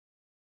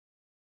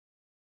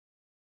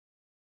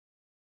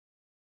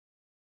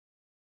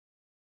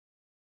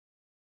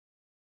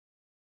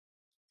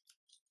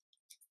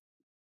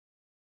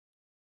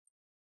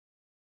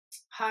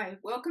Hi,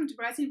 welcome to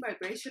Rising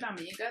Vibration. I'm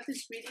Amiga.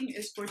 This reading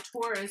is for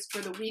Taurus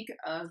for the week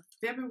of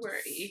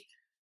February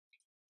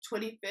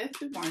 25th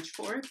to March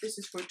 4th. This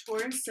is for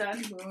Taurus,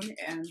 Sun, Moon,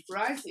 and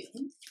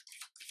Rising.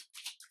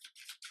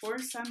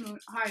 Taurus, Sun, Moon.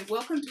 Hi,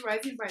 welcome to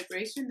Rising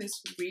Vibration. This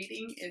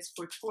reading is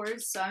for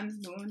Taurus, Sun,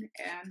 Moon,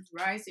 and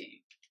Rising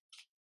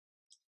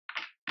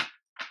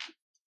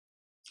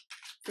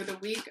for the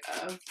week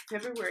of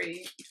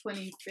February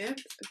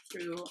 25th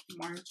through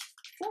March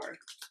 4th.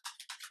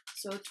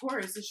 So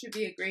Taurus, this should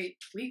be a great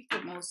week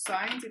for most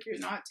signs. If you're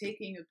not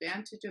taking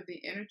advantage of the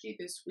energy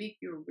this week,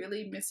 you're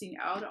really missing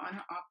out on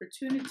an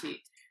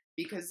opportunity,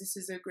 because this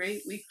is a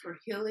great week for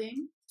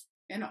healing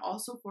and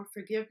also for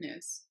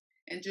forgiveness.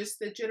 And just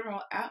the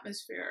general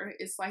atmosphere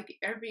is like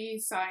every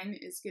sign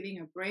is getting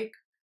a break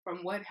from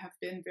what have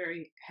been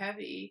very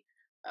heavy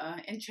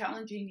and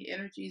challenging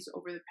energies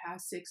over the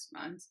past 6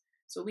 months.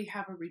 So we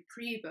have a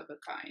reprieve of a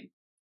kind.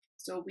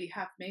 So we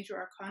have Major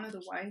Arcana,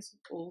 the Wise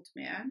Old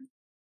Man.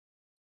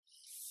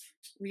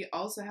 We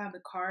also have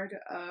the card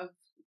of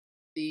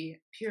the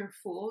Pure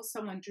Fool,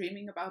 someone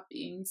dreaming about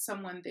being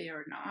someone they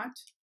are not,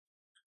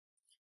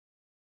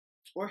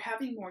 or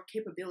having more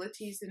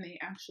capabilities than they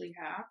actually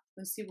have.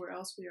 Let's see where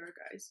else we are,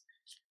 guys.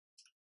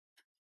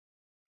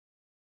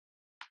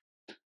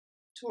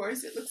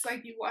 Taurus, it looks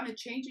like you want to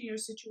change in your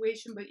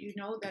situation, but you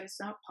know that it's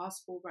not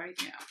possible right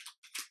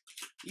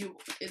now.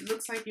 It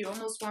looks like you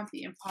almost want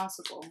the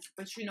impossible,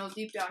 but you know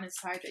deep down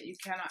inside that you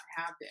cannot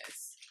have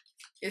this.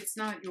 It's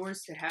not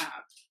yours to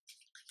have,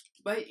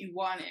 but you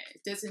want it.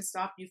 It doesn't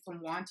stop you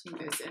from wanting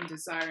this and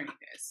desiring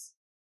this.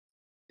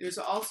 There's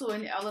also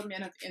an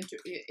element of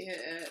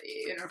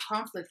inner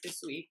conflict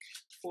this week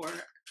for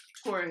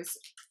Taurus.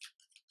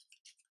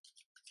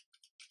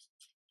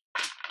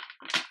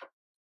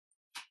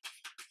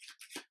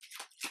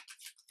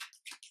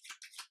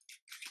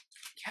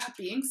 Yeah,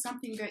 being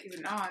something that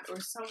you're not, or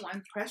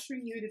someone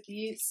pressuring you to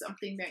be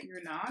something that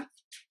you're not,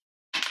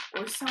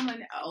 or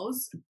someone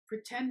else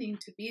pretending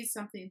to be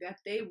something that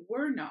they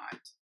were not.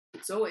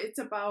 So it's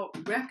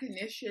about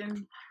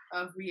recognition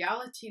of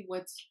reality,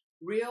 what's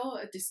real,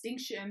 a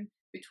distinction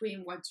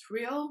between what's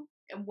real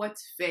and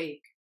what's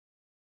fake,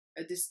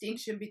 a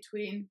distinction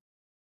between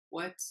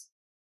what's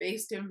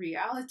based in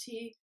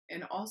reality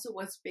and also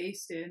what's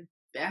based in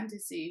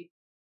fantasy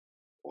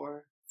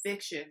or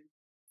fiction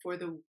for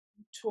the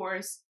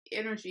Taurus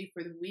energy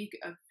for the week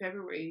of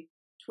February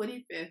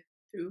 25th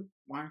through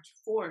March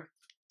 4th.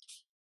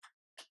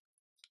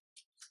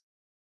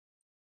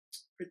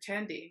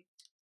 Pretending.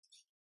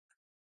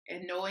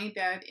 And knowing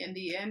that in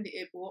the end,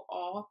 it will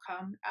all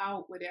come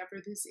out,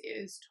 whatever this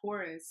is,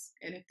 Taurus.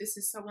 And if this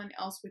is someone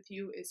else with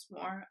you, it's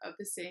more of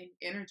the same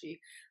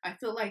energy. I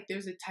feel like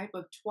there's a type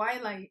of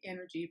twilight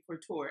energy for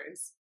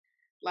Taurus,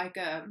 like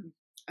a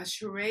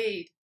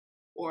charade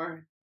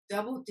or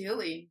double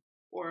dealing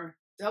or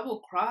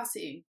double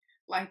crossing,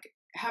 like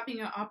having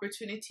an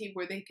opportunity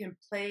where they can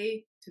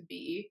play to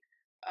be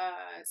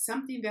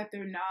something that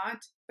they're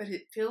not, but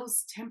it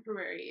feels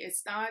temporary.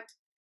 It's not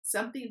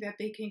something that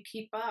they can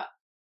keep up.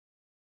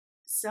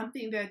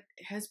 Something that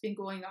has been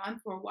going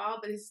on for a while,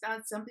 but it's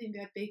not something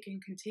that they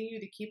can continue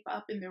to keep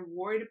up, and they're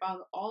worried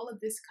about all of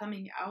this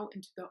coming out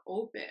into the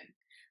open.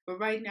 But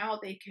right now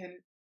they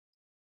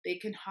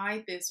can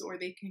hide this, or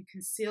they can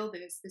conceal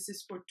this. This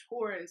is for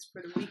Taurus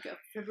for the week of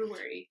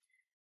February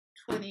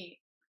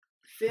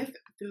 25th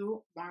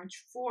through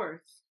March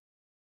 4th.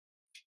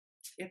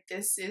 If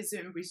this is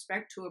in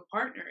respect to a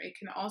partner, it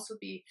can also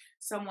be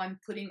someone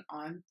putting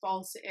on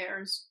false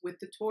airs with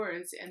the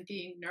Taurus and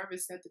being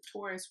nervous that the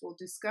Taurus will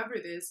discover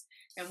this.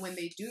 And when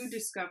they do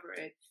discover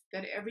it,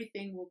 that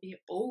everything will be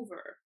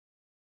over.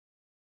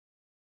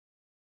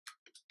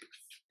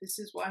 This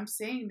is why I'm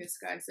saying this,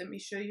 guys. Let me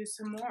show you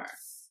some more.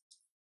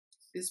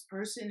 This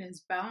person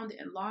is bound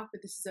and locked,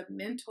 but this is a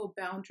mental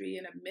boundary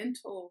and a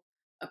mental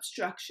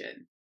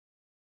obstruction,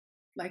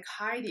 like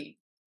hiding.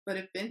 But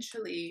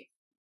eventually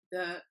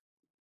the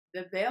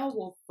veil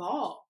will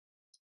fall,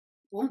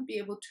 won't be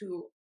able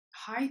to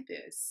hide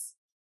this.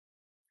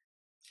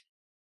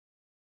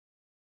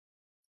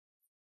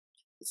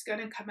 It's going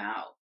to come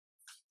out.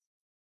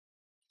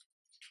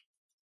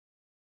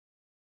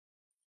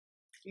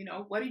 You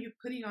know, what are you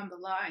putting on the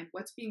line?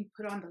 What's being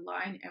put on the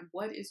line, and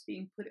what is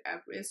being put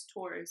at risk,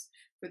 Taurus,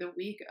 for the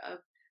week of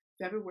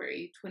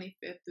February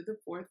 25th through the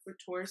 4th for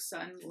Taurus,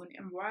 Sun, Moon,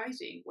 and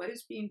Rising? What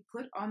is being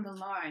put on the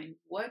line?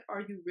 What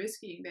are you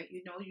risking that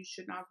you know you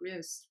should not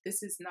risk?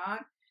 This is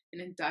not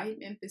an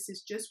indictment. This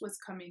is just what's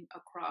coming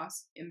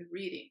across in the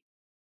reading.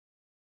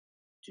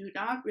 Do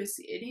not risk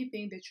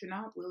anything that you're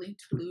not willing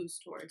to lose,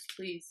 Taurus,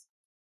 please.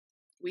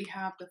 We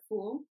have the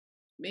Fool,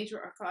 Major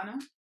Arcana.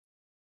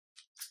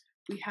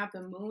 We have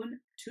the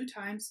Moon 2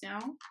 times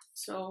now.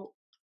 So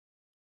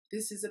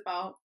this is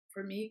about,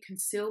 for me,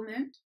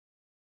 concealment.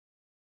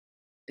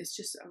 It's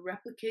just a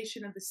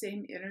replication of the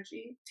same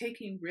energy,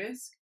 taking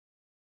risk.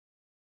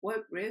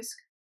 What risk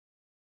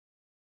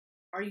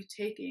are you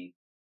taking?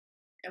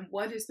 And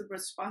what is the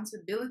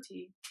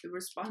responsibility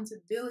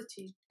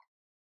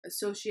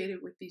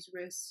associated with these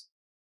risks?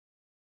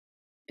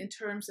 In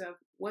terms of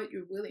what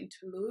you're willing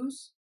to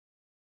lose,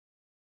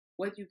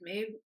 what you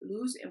may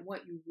lose, and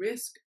what you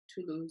risk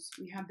to lose.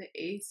 We have the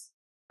Ace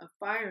of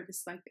Fire.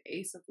 This is like the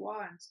Ace of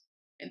Wands.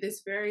 And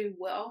this very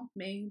well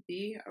may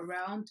be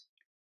around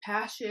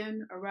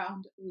passion,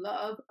 around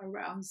love,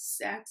 around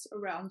sex,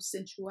 around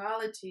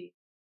sensuality.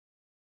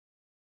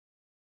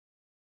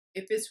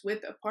 If it's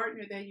with a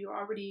partner that you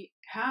already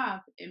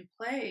have in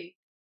play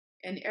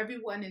and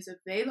everyone is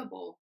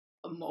available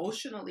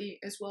emotionally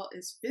as well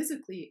as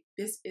physically,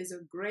 this is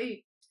a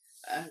great,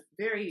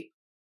 very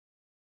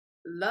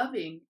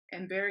loving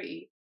and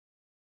very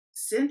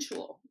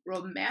sensual,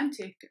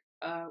 romantic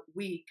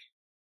week.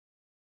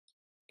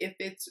 If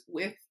it's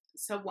with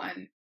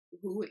someone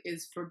who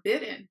is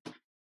forbidden,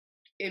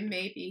 it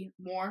may be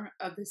more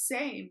of the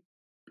same,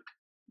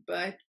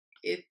 but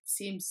it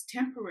seems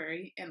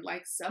temporary and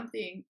like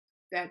something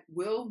that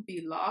will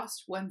be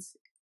lost once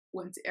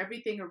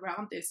everything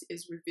around this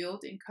is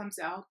revealed and comes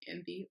out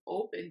in the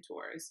open,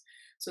 Taurus.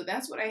 So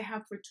that's what I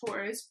have for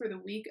Taurus for the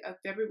week of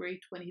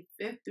February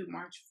 25th through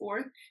March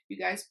 4th. You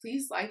guys,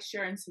 please like,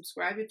 share, and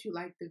subscribe if you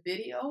like the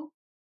video.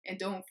 And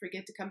don't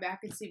forget to come back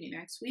and see me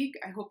next week.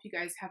 I hope you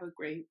guys have a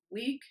great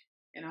week,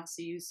 and I'll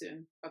see you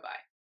soon.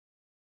 Bye-bye.